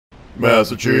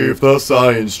Master Chief, the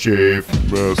Science Chief.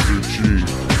 Master Chief,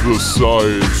 the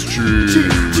Science Chief.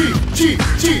 Chief.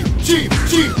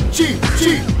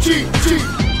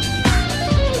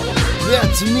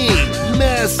 That's me,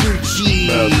 Master Chief.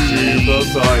 Master Chief, the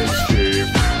Science Chief.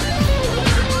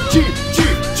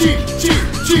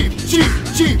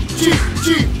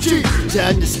 Chief.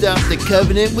 Time to stop the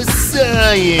Covenant with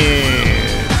science.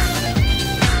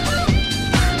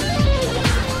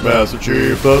 Master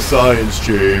Chief, the Science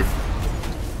Chief.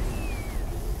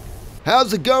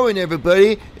 How's it going,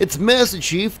 everybody? It's Master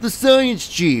Chief, the Science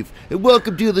Chief, and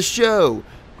welcome to the show.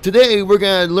 Today we're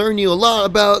going to learn you a lot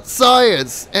about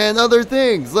science and other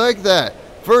things like that.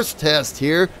 First test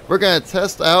here, we're going to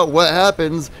test out what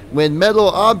happens when metal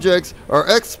objects are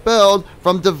expelled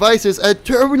from devices at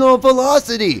terminal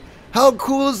velocity. How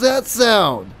cool does that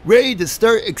sound? Ready to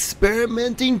start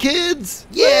experimenting, kids?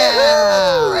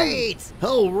 Yeah! Great!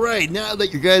 Alright, now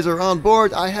that you guys are on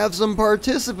board, I have some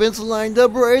participants lined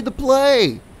up ready to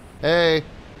play. Hey.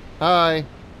 Hi.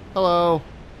 Hello.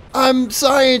 I'm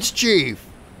Science Chief.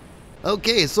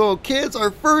 Okay, so kids,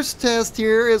 our first test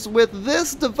here is with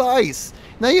this device.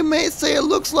 Now you may say it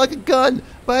looks like a gun,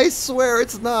 but I swear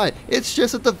it's not. It's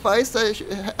just a device that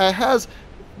has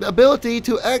the ability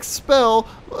to expel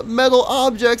metal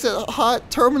objects at a hot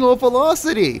terminal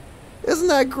velocity. Isn't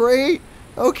that great?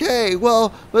 Okay,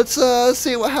 well, let's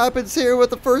see what happens here with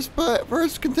the first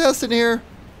contestant here.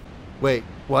 Wait,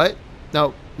 what?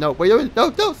 No, wait,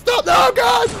 no, stop, no,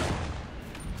 God!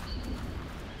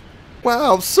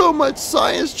 Wow, so much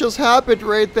science just happened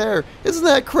right there. Isn't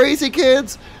that crazy,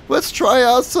 kids? Let's try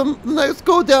out let's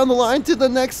go down the line to the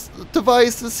next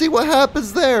device and see what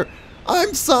happens there.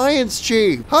 I'm Science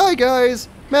Chief. Hi guys,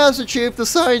 Master Chief, the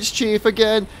Science Chief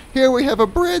again. Here we have a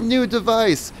brand new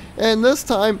device, and this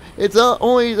time it's not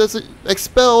only does it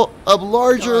expel a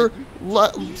larger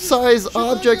size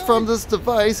object from this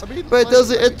device, but it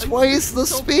does it at twice the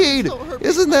speed.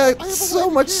 Isn't that so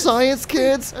much science,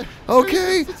 kids?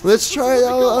 Okay, let's try it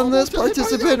out on this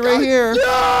participant right here.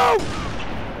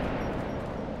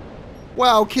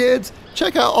 Wow, kids,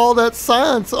 check out all that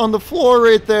science on the floor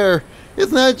right there.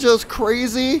 Isn't that just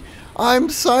crazy? I'm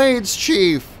Science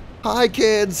Chief. Hi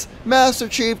kids, Master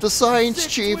Chief, the Science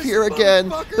Chief here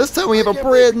again. This time we have a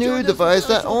brand new device.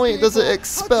 Not only does it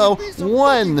expel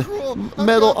one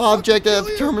metal object at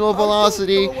terminal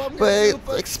velocity, but it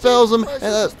expels them at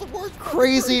a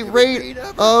crazy rate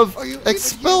of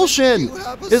expulsion.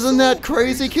 Isn't that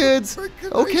crazy, kids?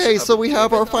 Okay, so we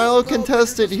have our final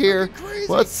contestant here.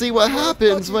 Let's see what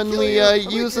happens when we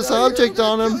use this object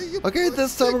on him. Okay,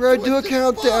 this time we're gonna do a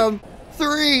countdown.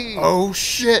 3. Oh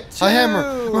shit, 2. A hammer.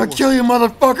 I'm gonna kill you,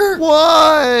 motherfucker.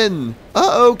 1.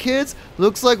 Uh-oh, kids.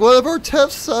 Looks like one of our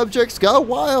test subjects got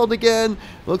wild again.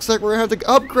 Looks like we're gonna have to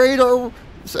upgrade our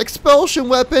expulsion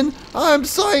weapon. I'm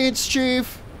Science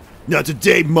Chief. Not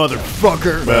today,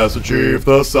 motherfucker. Master Chief,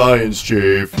 the Science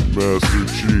Chief. Master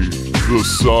Chief, the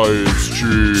Science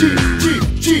Chief.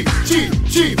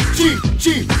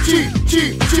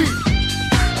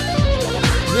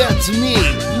 That's me,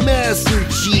 Master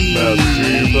Chief. Master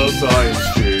Chief, the Science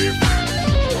Chief.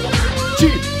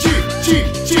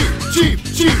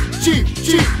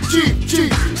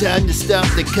 Chief. Time to stop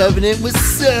the Covenant with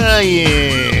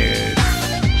science.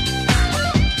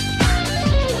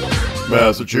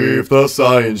 Master Chief, the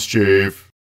Science Chief.